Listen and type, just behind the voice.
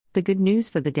The good news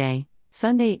for the day,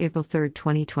 Sunday, April 3,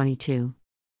 2022.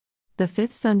 The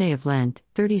fifth Sunday of Lent,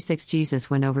 36. Jesus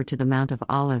went over to the Mount of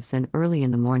Olives, and early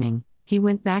in the morning, he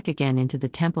went back again into the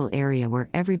temple area where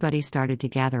everybody started to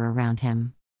gather around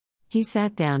him. He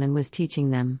sat down and was teaching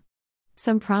them.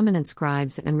 Some prominent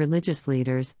scribes and religious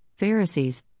leaders,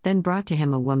 Pharisees, then brought to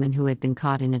him a woman who had been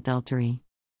caught in adultery.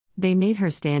 They made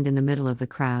her stand in the middle of the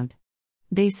crowd.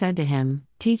 They said to him,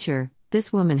 "Teacher,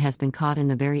 this woman has been caught in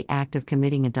the very act of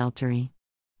committing adultery.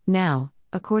 Now,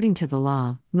 according to the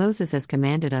law, Moses has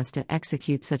commanded us to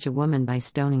execute such a woman by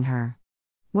stoning her.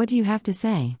 What do you have to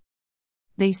say?"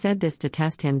 They said this to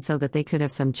test him so that they could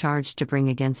have some charge to bring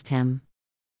against him.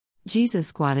 Jesus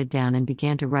squatted down and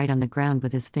began to write on the ground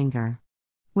with his finger.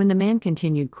 When the man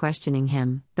continued questioning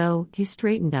him, though, he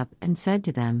straightened up and said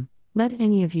to them, "Let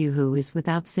any of you who is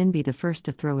without sin be the first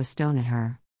to throw a stone at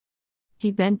her." He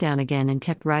bent down again and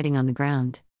kept writing on the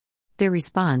ground. Their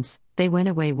response, they went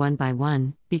away one by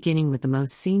one, beginning with the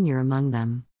most senior among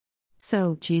them.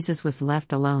 So, Jesus was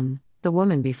left alone, the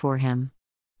woman before him.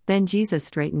 Then Jesus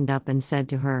straightened up and said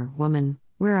to her, "Woman,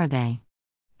 where are they?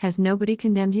 Has nobody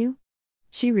condemned you?"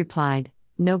 She replied,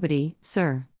 "Nobody,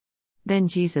 sir." Then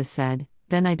Jesus said,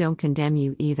 "Then I don't condemn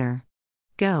you either.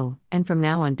 Go, and from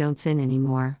now on don't sin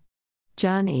anymore."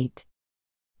 John 8.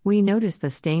 We notice the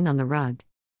stain on the rug.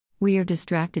 We are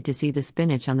distracted to see the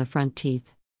spinach on the front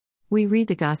teeth. We read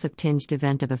the gossip-tinged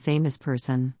event of a famous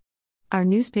person. Our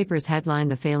newspapers headline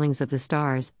the failings of the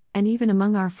stars, and even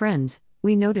among our friends,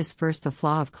 we notice first the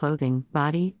flaw of clothing,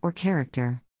 body, or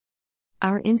character.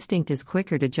 Our instinct is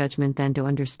quicker to judgment than to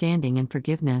understanding and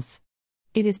forgiveness.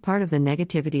 It is part of the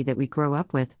negativity that we grow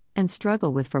up with, and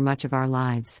struggle with for much of our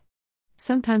lives.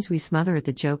 Sometimes we smother at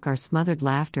the joke or smothered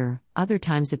laughter, other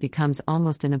times it becomes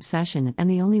almost an obsession and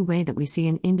the only way that we see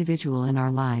an individual in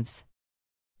our lives.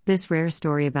 This rare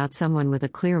story about someone with a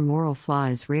clear moral flaw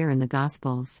is rare in the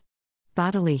Gospels.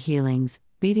 Bodily healings,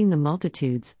 beating the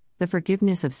multitudes, the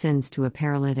forgiveness of sins to a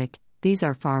paralytic, these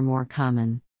are far more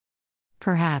common.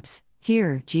 Perhaps,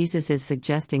 here, Jesus is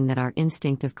suggesting that our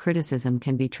instinct of criticism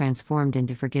can be transformed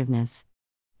into forgiveness.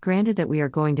 Granted that we are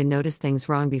going to notice things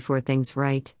wrong before things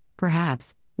right,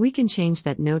 perhaps, we can change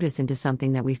that notice into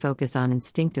something that we focus on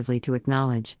instinctively to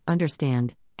acknowledge,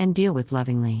 understand, and deal with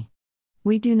lovingly.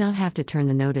 We do not have to turn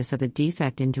the notice of a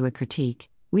defect into a critique,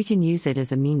 we can use it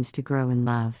as a means to grow in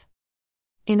love.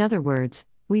 In other words,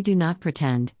 we do not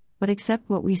pretend, but accept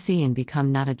what we see and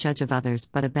become not a judge of others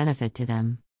but a benefit to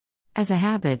them. As a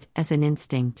habit, as an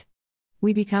instinct,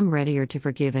 we become readier to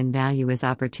forgive and value as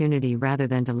opportunity rather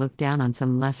than to look down on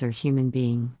some lesser human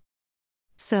being.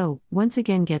 So, once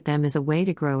again, get them as a way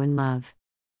to grow in love.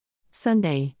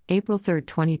 Sunday, April 3,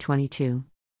 2022.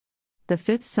 The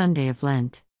fifth Sunday of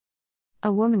Lent.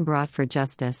 A woman brought for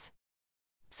justice.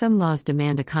 Some laws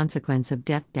demand a consequence of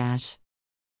death.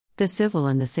 The civil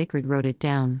and the sacred wrote it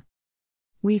down.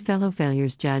 We fellow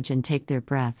failures judge and take their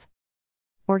breath.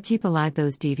 Or keep alive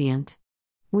those deviant.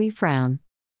 We frown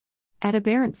at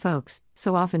aberrant folks,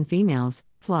 so often females,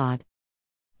 flawed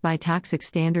by toxic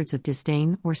standards of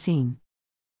disdain or seen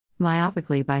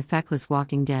myopically by feckless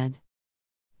walking dead,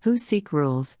 who seek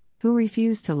rules, who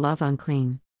refuse to love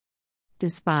unclean,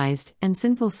 despised, and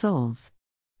sinful souls.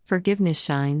 Forgiveness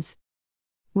shines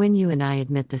when you and I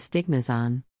admit the stigmas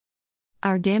on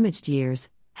our damaged years,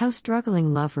 how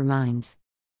struggling love reminds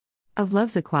of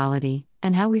love's equality,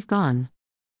 and how we've gone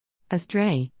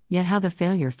astray, yet how the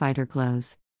failure fighter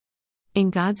glows.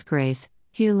 In God's grace,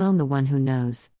 He alone the one who knows.